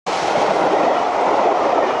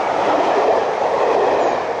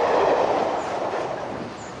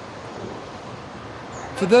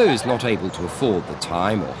For those not able to afford the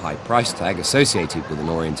time or high price tag associated with an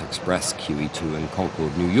Orient Express QE2 and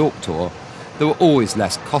Concorde New York tour, there were always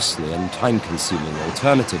less costly and time-consuming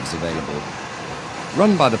alternatives available.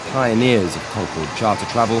 Run by the pioneers of Concorde charter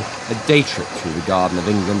travel, a day trip through the Garden of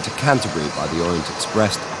England to Canterbury by the Orient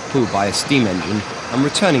Express, pulled by a steam engine, and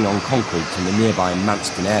returning on Concorde to the nearby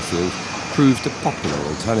Manston airfield, proved a popular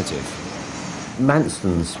alternative.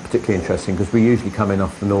 Manston's particularly interesting because we usually come in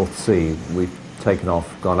off the North Sea. We've taken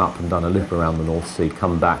off, gone up and done a loop around the North Sea,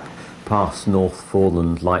 come back past North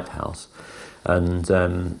Foreland Lighthouse, and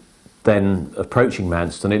then approaching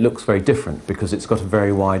Manston, it looks very different because it's got a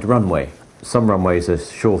very wide runway. Some runways are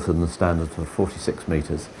shorter than the standard of 46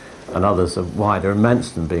 metres, and others are wider, and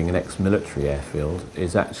Manston, being an ex-military airfield,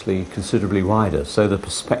 is actually considerably wider, so the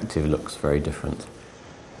perspective looks very different.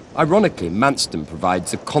 Ironically, Manston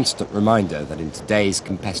provides a constant reminder that in today's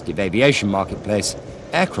competitive aviation marketplace,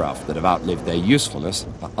 aircraft that have outlived their usefulness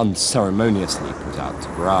are unceremoniously put out to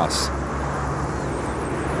grass.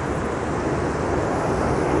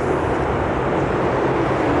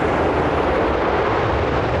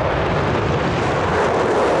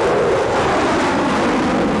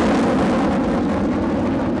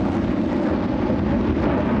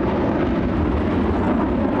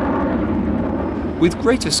 With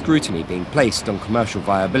greater scrutiny being placed on commercial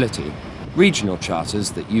viability, regional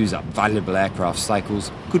charters that use up valuable aircraft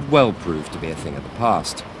cycles could well prove to be a thing of the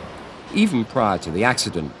past. Even prior to the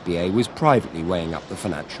accident, BA was privately weighing up the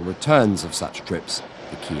financial returns of such trips,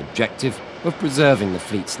 the key objective of preserving the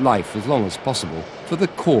fleet's life as long as possible for the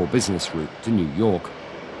core business route to New York.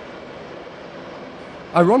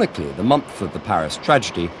 Ironically, the month of the Paris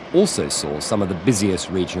tragedy also saw some of the busiest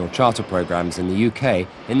regional charter programs in the UK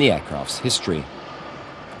in the aircraft's history.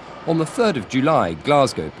 On the 3rd of July,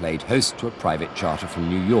 Glasgow played host to a private charter from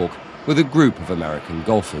New York with a group of American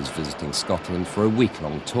golfers visiting Scotland for a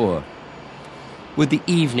week-long tour. With the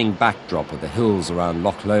evening backdrop of the hills around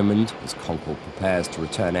Loch Lomond as Concorde prepares to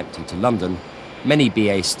return empty to London, many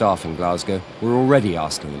BA staff in Glasgow were already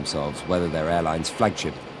asking themselves whether their airline's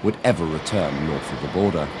flagship would ever return north of the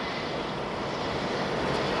border.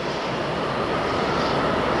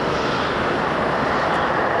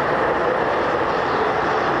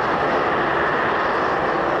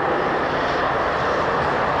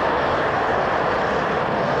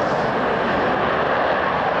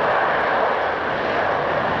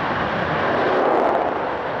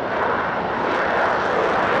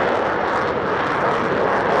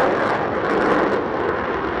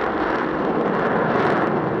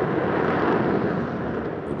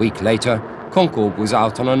 A week later, Concorde was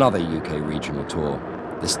out on another UK regional tour,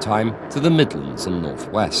 this time to the Midlands and North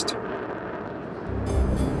West.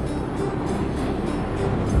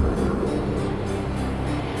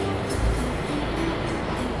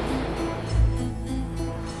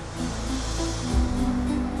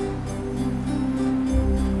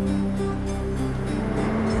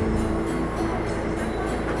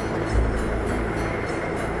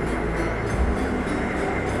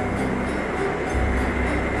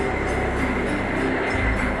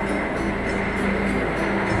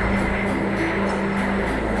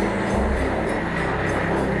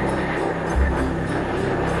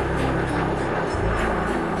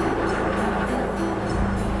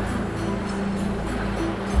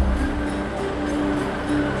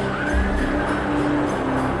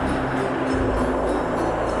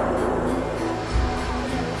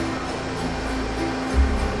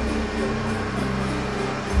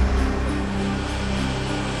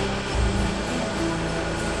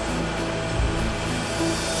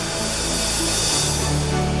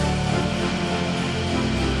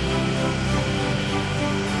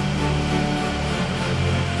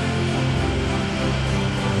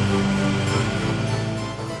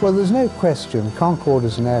 Well, there's no question Concorde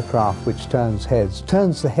is an aircraft which turns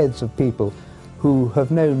the heads of people who have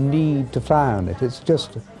no need to fly on it. It's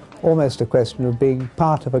just almost a question of being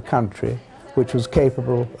part of a country which was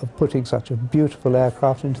capable of putting such a beautiful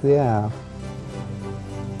aircraft into the air.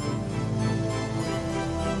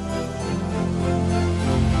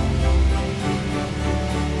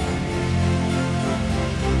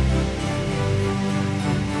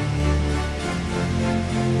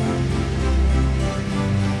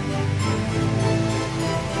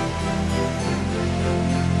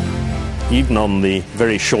 Even on the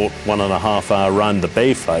very short 1.5 hour round the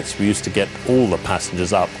bay flights, we used to get all the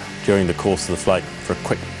passengers up during the course of the flight for a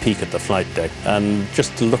quick peek at the flight deck. And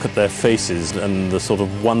just to look at their faces and the sort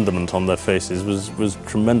of wonderment on their faces was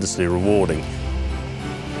tremendously rewarding.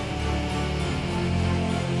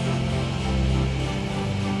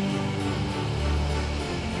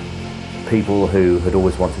 people who had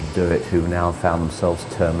always wanted to do it, who now found themselves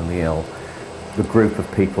terminally ill, the group of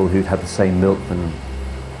people who'd had the same milkman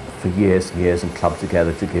for years and years and clubbed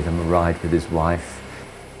together to give him a ride with his wife.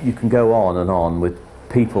 You can go on with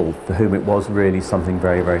people for whom it was really something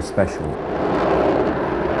very, very special.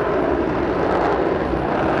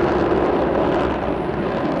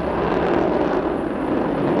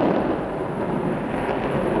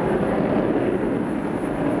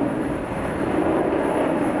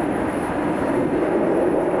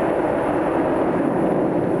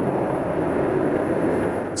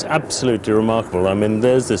 It's absolutely remarkable. I mean,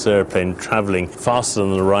 there's this airplane travelling faster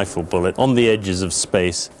than a rifle bullet on the edges of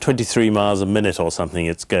space, 23 miles a minute or something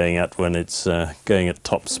it's going at when it's going at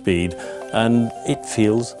top speed, and it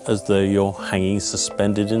feels as though you're hanging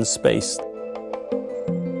suspended in space.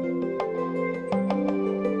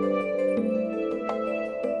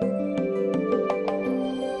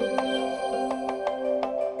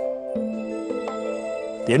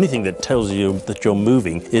 The only thing that tells you that you're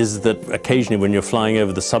moving is that occasionally when you're flying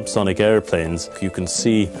over the subsonic airplanes, you can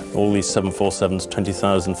see all these 747s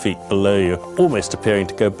 20,000 feet below you, almost appearing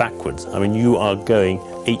to go backwards. I mean, you are going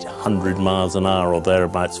 800 miles an hour or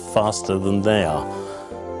thereabouts faster than they are.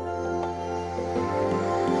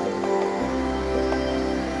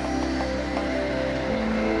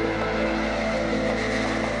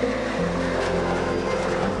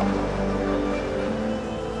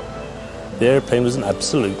 The airplane was an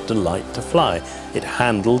absolute delight to fly. It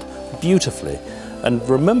handled beautifully. And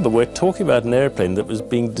remember, we're talking about an airplane that was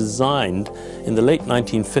being designed in the late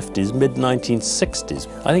 1950s, mid-1960s.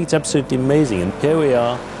 I think it's absolutely amazing. And here we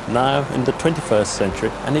are now in the 21st century,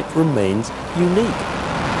 and it remains unique.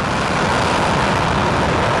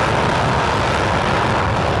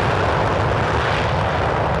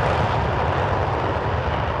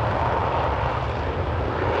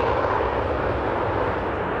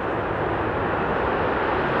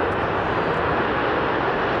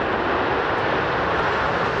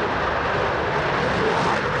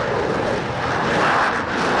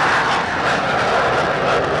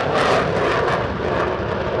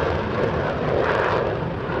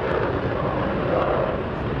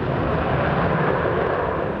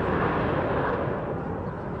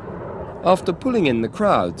 After pulling in the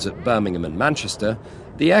crowds at Birmingham and Manchester,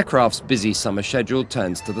 the aircraft's busy summer schedule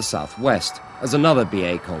turns to the southwest as another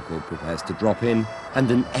BA Concorde prepares to drop in and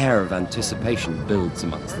an air of anticipation builds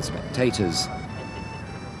amongst the spectators.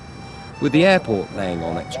 With the airport laying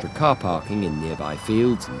on extra car parking in nearby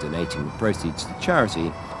fields and donating the proceeds to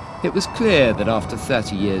charity, it was clear that after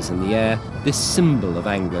 30 years in the air, this symbol of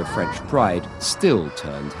Anglo-French pride still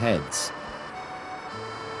turned heads.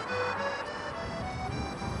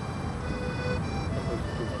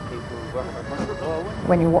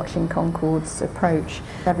 When you're watching Concorde's approach,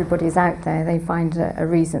 everybody's out there. They find a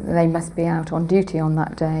reason that they must be out on duty on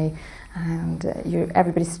that day, and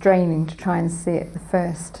everybody's straining to try and see it, the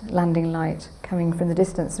first landing light coming from the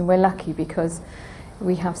distance. And we're lucky because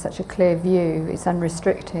we have such a clear view. It's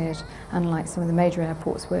unrestricted, unlike some of the major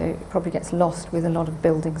airports where it probably gets lost with a lot of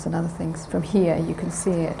buildings and other things. From here you can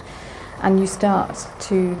see it. And you start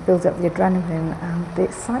to build up the adrenaline, and the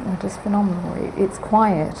excitement is phenomenal. It's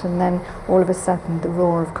quiet, and then all of a sudden the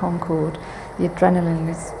roar of Concorde, the adrenaline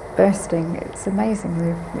is bursting. It's amazing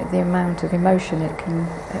the amount of emotion it can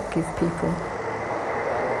give people.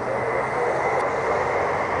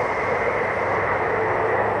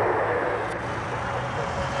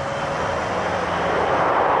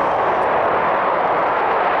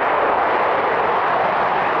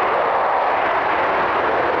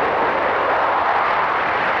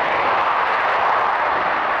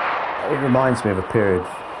 It reminds me of a period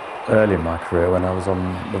early in my career when I was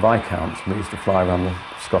on the Viscounts, and we used to fly around the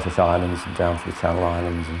Scottish Islands and down to the Channel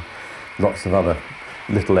Islands and lots of other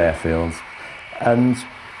little airfields. And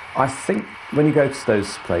I think when you go to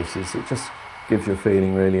those places, it just gives you a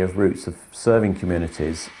feeling really of roots, of serving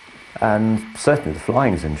communities. And certainly the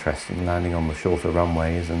flying is interesting, landing on the shorter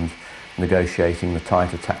runways and negotiating the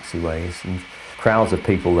tighter taxiways, and crowds of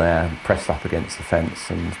people there pressed up against the fence,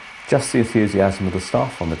 and just the enthusiasm of the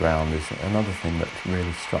staff on the ground is another thing that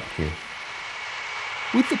really struck you.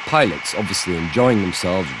 With the pilots obviously enjoying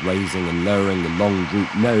themselves, raising and lowering the long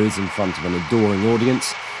drooped nose in front of an adoring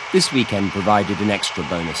audience, this weekend provided an extra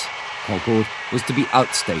bonus. Concorde was to be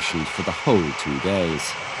outstationed for the whole 2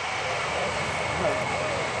 days.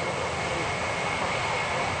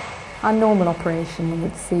 Our normal operation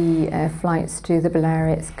would see flights to the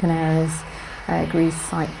Balearics, Canaries, Greece,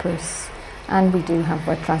 Cyprus, and we do have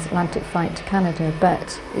a transatlantic flight to Canada,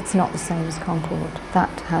 but it's not the same as Concorde. That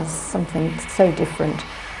has something so different.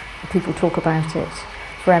 People talk about it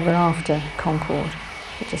forever after Concorde.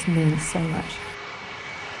 It just means so much.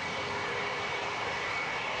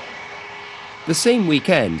 The same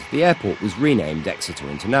weekend, the airport was renamed Exeter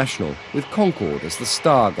International, with Concorde as the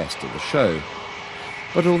star guest of the show.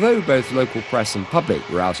 But although both local press and public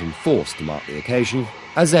were out in force to mark the occasion,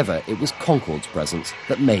 as ever, it was Concorde's presence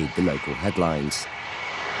that made the local headlines.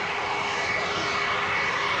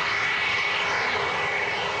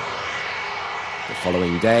 The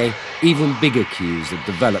following day, even bigger queues had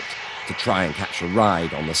developed to try and catch a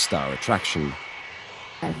ride on the star attraction.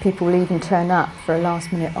 And people will even turn up for a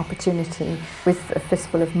last-minute opportunity with a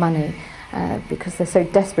fistful of money because they're so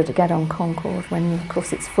desperate to get on Concorde when, of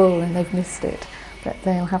course, it's full and they've missed it. But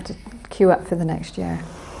they'll have to queue up for the next year.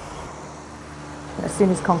 As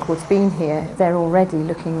soon as Concorde's been here, they're already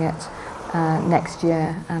looking at next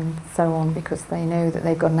year and so on, because they know that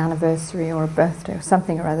they've got an anniversary or a birthday or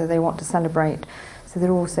something or other they want to celebrate. So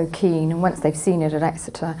they're all so keen, and once they've seen it at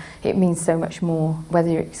Exeter, it means so much more,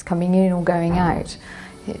 whether it's coming in or going out.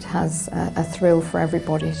 It has a thrill for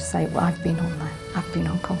everybody to say, well, I've been on there, I've been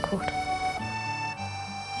on Concorde.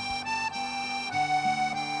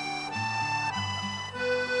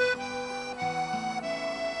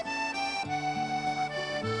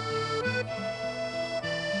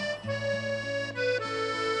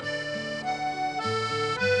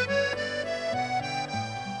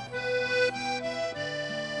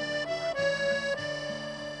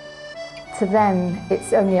 To them,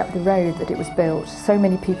 it's only up the road that it was built. So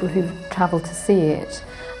many people who've travelled to see it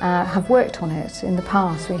have worked on it in the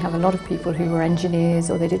past. We have a lot of people who were engineers,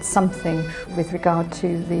 or they did something with regard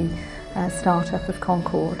to the start-up of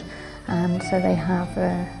Concorde, and so they have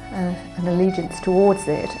an allegiance towards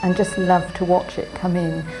it and just love to watch it come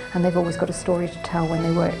in, and they've always got a story to tell when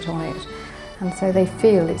they worked on it. And so they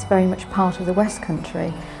feel it's very much part of the West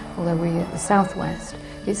Country, although we're at the South West.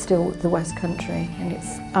 It's still the West Country, and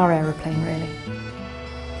it's our aeroplane, really.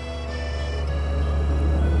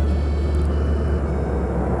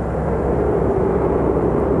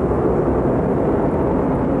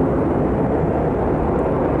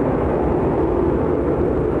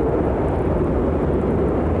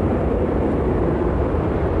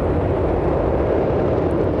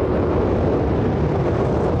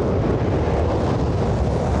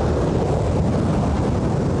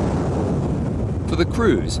 For the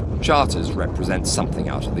crews, charters represent something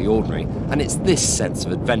out of the ordinary, and it's this sense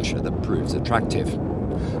of adventure that proves attractive.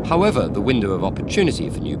 However, the window of opportunity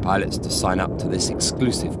for new pilots to sign up to this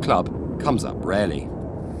exclusive club comes up rarely.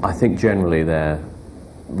 I think generally they're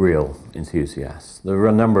real enthusiasts. There are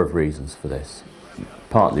a number of reasons for this,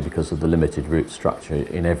 partly because of the limited route structure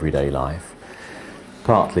in everyday life,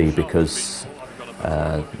 partly because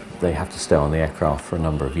they have to stay on the aircraft for a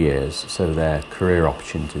number of years, so their career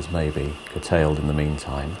opportunities may be curtailed in the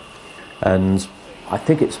meantime. And I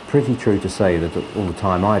think it's pretty true to say that all the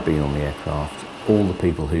time I've been on the aircraft, all the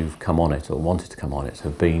people who've come on it or wanted to come on it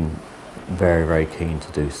have been very, very keen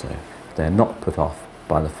to do so. They're not put off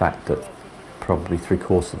by the fact that probably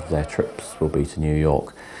 3/4 of their trips will be to New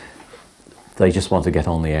York. They just want to get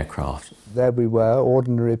on the aircraft. There we were,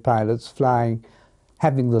 ordinary pilots flying,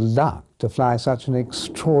 having the luck to fly such an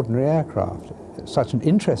extraordinary aircraft, such an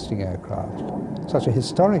interesting aircraft, such a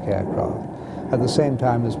historic aircraft, at the same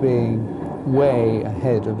time as being way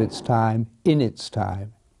ahead of its time, in its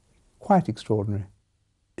time. Quite extraordinary.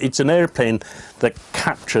 It's an airplane that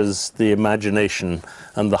captures the imagination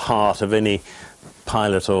and the heart of any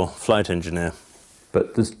pilot or flight engineer.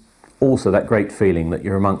 But there's also that great feeling that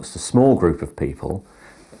you're amongst a small group of people,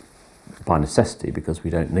 by necessity, because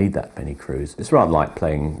we don't need that many crews. It's rather like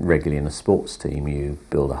playing regularly in a sports team. You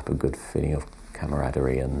build up a good feeling of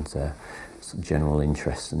camaraderie and general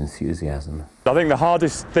interest and enthusiasm. I think the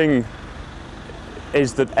hardest thing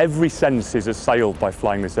is that every sense is assailed by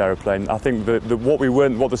flying this aeroplane. I think that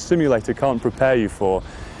what the simulator can't prepare you for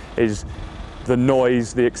is the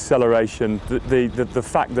noise, the acceleration, the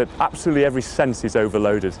fact that absolutely every sense is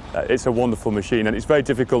overloaded. It's a wonderful machine, and it's very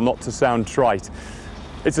difficult not to sound trite.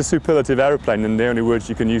 It's a superlative aeroplane, and the only words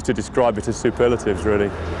you can use to describe it are superlatives,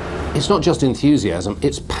 really. It's not just enthusiasm,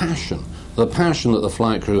 it's passion. The passion that the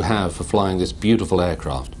flight crew have for flying this beautiful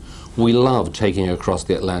aircraft. We love taking her across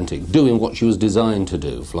the Atlantic, doing what she was designed to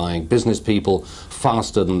do, flying business people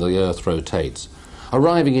faster than the Earth rotates.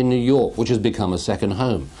 Arriving in New York, which has become a second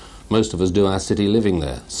home. Most of us do our city living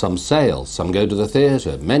there. Some sail, some go to the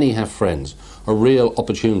theatre, many have friends. A real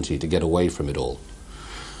opportunity to get away from it all.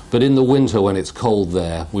 But in the winter, when it's cold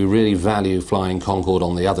there, we really value flying Concorde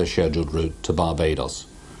on the other scheduled route to Barbados.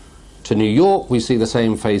 To New York, we see the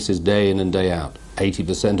same faces day in and day out.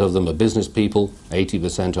 80% of them are business people,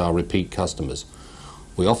 80% are repeat customers.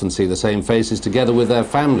 We often see the same faces together with their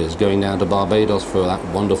families going down to Barbados for that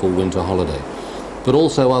wonderful winter holiday. But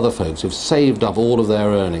also other folks who've saved up all of their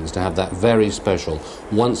earnings to have that very special,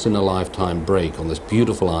 once-in-a-lifetime break on this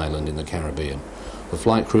beautiful island in the Caribbean. The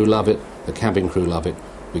flight crew love it, the cabin crew love it.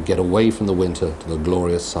 We get away from the winter to the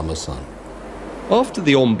glorious summer sun. After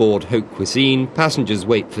the on-board haute cuisine, passengers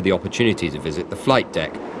wait for the opportunity to visit the flight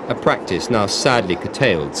deck, a practice now sadly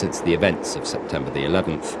curtailed since the events of September the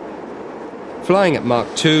 11th. Flying at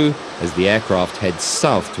Mach 2, as the aircraft heads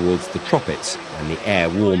south towards the tropics and the air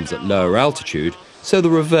warms at lower altitude, so the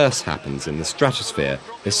reverse happens in the stratosphere,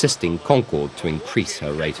 assisting Concorde to increase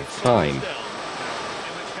her rate of climb.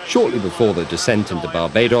 Shortly before the descent into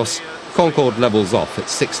Barbados, Concorde levels off at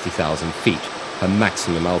 60,000 feet, her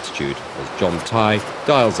maximum altitude, as John Tye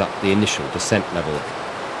dials up the initial descent level.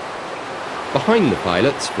 Behind the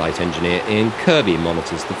pilots, flight engineer Ian Kirby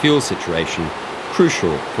monitors the fuel situation,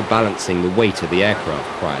 crucial for balancing the weight of the aircraft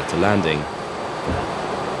prior to landing.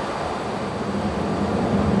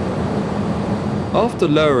 After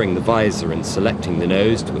lowering the visor and selecting the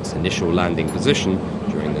nose to its initial landing position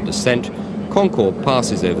during the descent, Concorde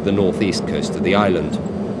passes over the northeast coast of the island.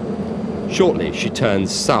 Shortly, she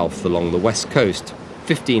turns south along the west coast,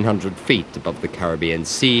 1,500 feet above the Caribbean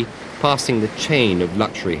Sea, passing the chain of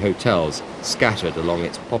luxury hotels scattered along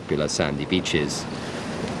its popular sandy beaches.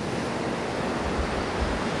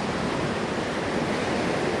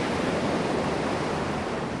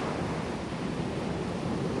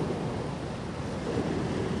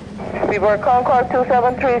 Freeport Concorde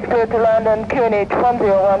 273 is cleared to land on QNH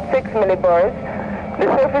 1016 millibars. The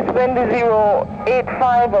surface wind is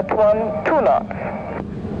 085 at 2 knots.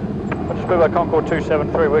 Just Freeport Concorde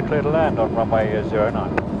 273, we're clear to land on runway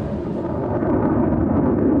 09.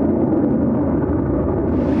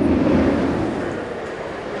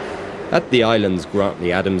 At the island's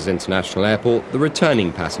Grantley Adams International Airport, the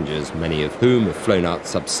returning passengers, many of whom have flown out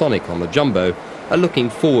subsonic on the Jumbo, are looking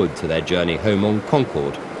forward to their journey home on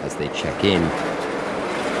Concorde as they check in.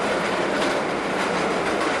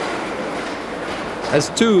 As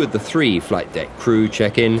two of the three flight deck crew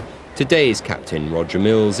check in, today's captain, Roger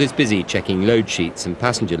Mills, is busy checking load sheets and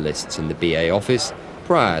passenger lists in the BA office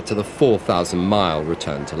prior to the 4,000-mile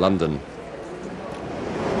return to London.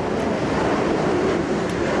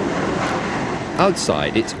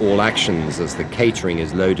 Outside, it's all actions as the catering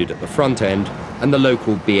is loaded at the front end and the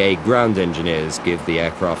local BA ground engineers give the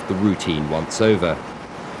aircraft the routine once-over,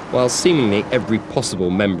 while seemingly every possible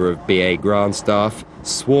member of BA ground staff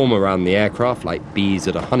swarm around the aircraft like bees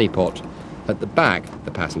at a honeypot. At the back,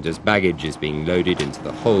 the passengers' baggage is being loaded into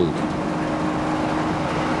the hold.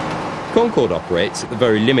 Concorde operates at the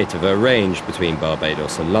very limit of her range between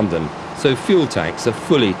Barbados and London, so fuel tanks are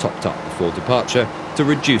fully topped up before departure to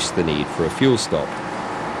reduce the need for a fuel stop.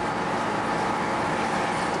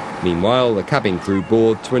 Meanwhile, the cabin crew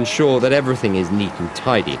board to ensure that everything is neat and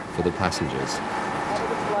tidy for the passengers.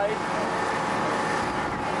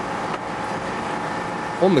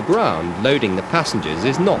 On the ground, loading the passengers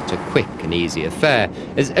is not a quick and easy affair,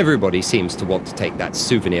 as everybody seems to want to take that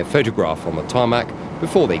souvenir photograph on the tarmac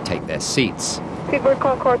before they take their seats. Freeport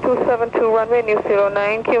Concorde 272, runway new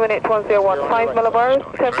 09, QNH 1015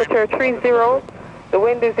 millibars, temperature 30, the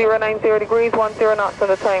wind is 090 degrees, 10 knots,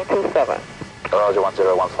 and the time 27. Roger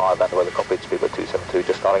 1015, and the weather cockpit, Freeport 272,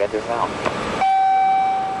 just starting engines now.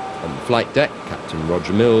 On the flight deck, Captain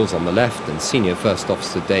Roger Mills on the left and Senior First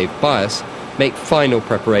Officer Dave Bias make final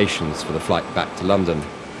preparations for the flight back to London.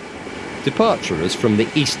 Departure is from the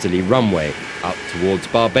easterly runway, out towards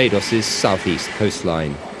Barbados' southeast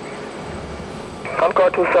coastline.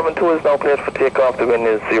 Concorde 272 is now cleared for takeoff. The wind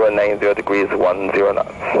is 090 degrees, 10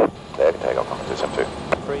 knots. There, take off, Concorde 272.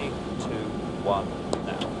 3, 2, 1,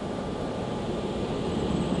 now.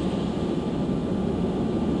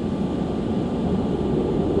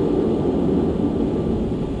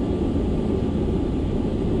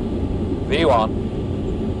 V1.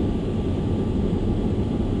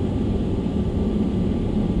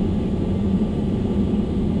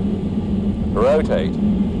 Rotate.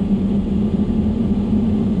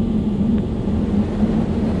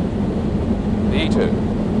 V2.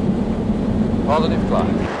 Positive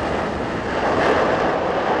climb.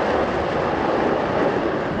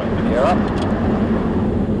 Gear up.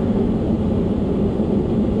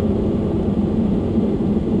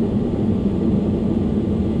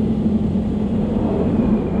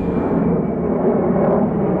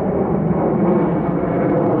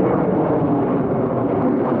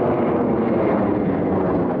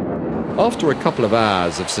 After a couple of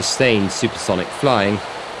hours of sustained supersonic flying,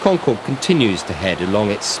 Concorde continues to head along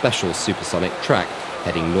its special supersonic track,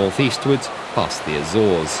 heading northeastwards past the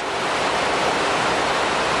Azores.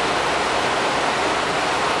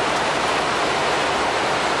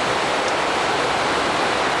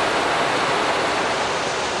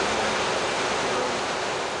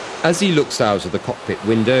 As he looks out of the cockpit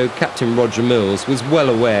window, Captain Roger Mills was well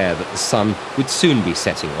aware that the sun would soon be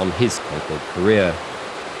setting on his Concorde career.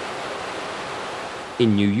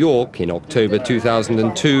 In New York in October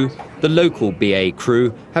 2002, the local BA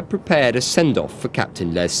crew had prepared a send-off for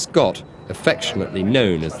Captain Les Scott, affectionately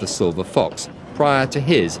known as the Silver Fox, prior to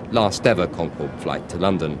his last ever Concorde flight to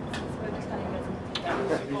London.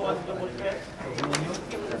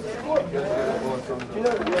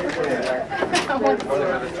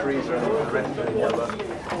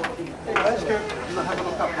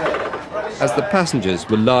 As the passengers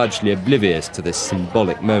were largely oblivious to this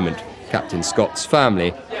symbolic moment, Captain Scott's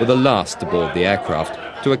family were the last to board the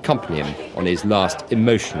aircraft to accompany him on his last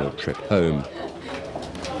emotional trip home.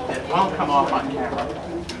 It won't come off on camera.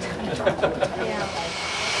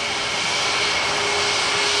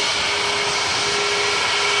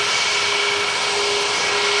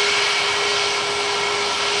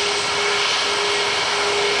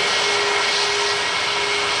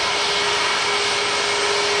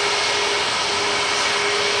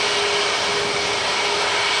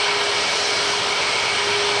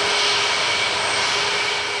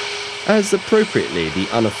 As appropriately the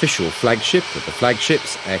unofficial flagship of the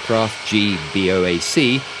flagships, aircraft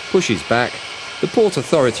GBOAC, pushes back, the Port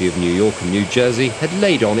Authority of New York and New Jersey had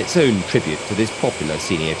laid on its own tribute to this popular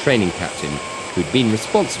senior training captain, who'd been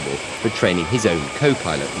responsible for training his own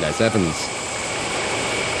co-pilot, Les Evans.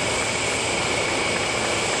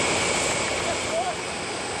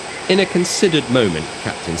 In a considered moment,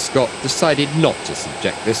 Captain Scott decided not to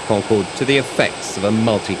subject this Concorde to the effects of a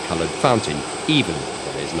multicoloured fountain, even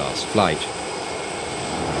on his last flight.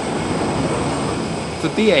 For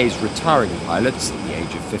BA's retiring pilots at the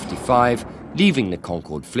age of 55, leaving the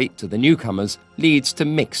Concorde fleet to the newcomers leads to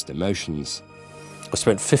mixed emotions. I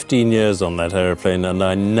spent 15 years on that aeroplane and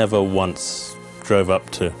I never once drove up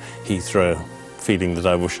to Heathrow feeling that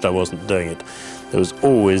I wished I wasn't doing it. There was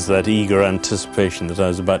always that eager anticipation that I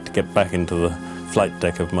was about to get back into the flight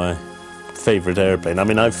deck of my favourite aeroplane. I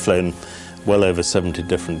mean, I've flown well over 70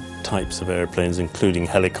 different types of airplanes, including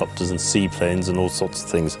helicopters and seaplanes and all sorts of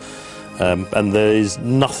things. And there is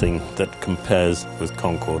nothing that compares with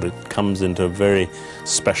Concorde. It comes into a very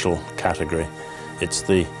special category. It's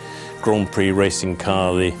the Grand Prix racing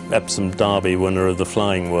car, the Epsom Derby winner of the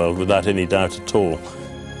flying world, without any doubt at all.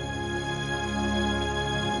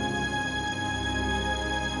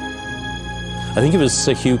 I think it was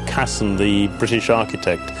Sir Hugh Casson, the British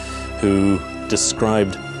architect, who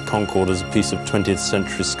described Concorde as a piece of 20th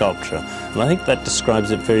century sculpture. And I think that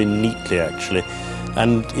describes it very neatly, actually.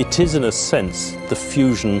 And it is, in a sense, the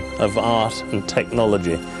fusion of art and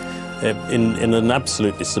technology in an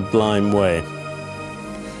absolutely sublime way.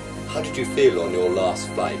 How did you feel on your last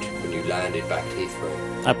flight when you landed back to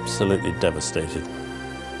Heathrow? Absolutely devastated.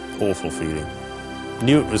 Awful feeling.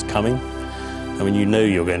 Knew it was coming. I mean, you know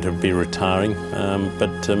you're going to be retiring,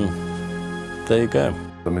 but there you go.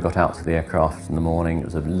 When we got out to the aircraft in the morning, it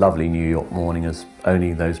was a lovely New York morning, as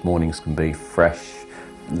only those mornings can be. Fresh,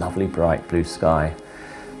 lovely bright blue sky,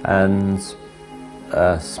 and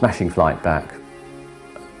a smashing flight back.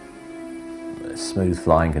 Smooth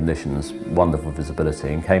flying conditions, wonderful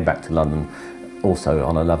visibility, and came back to London also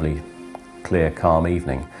on a lovely, clear, calm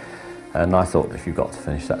evening. And I thought, if you've got to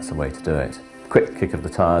finish, that's the way to do it. Quick kick of the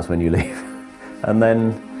tyres when you leave. And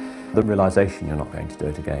then the realisation you're not going to do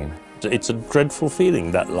it again. It's a dreadful feeling,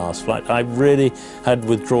 that last flight. I really had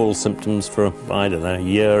withdrawal symptoms for, I don't know, a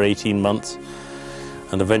year, 18 months.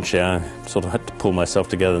 And eventually I sort of had to pull myself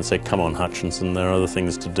together and say, come on, Hutchinson, there are other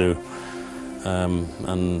things to do.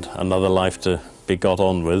 And another life to be got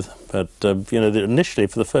on with. But, you know, initially,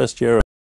 for the first year,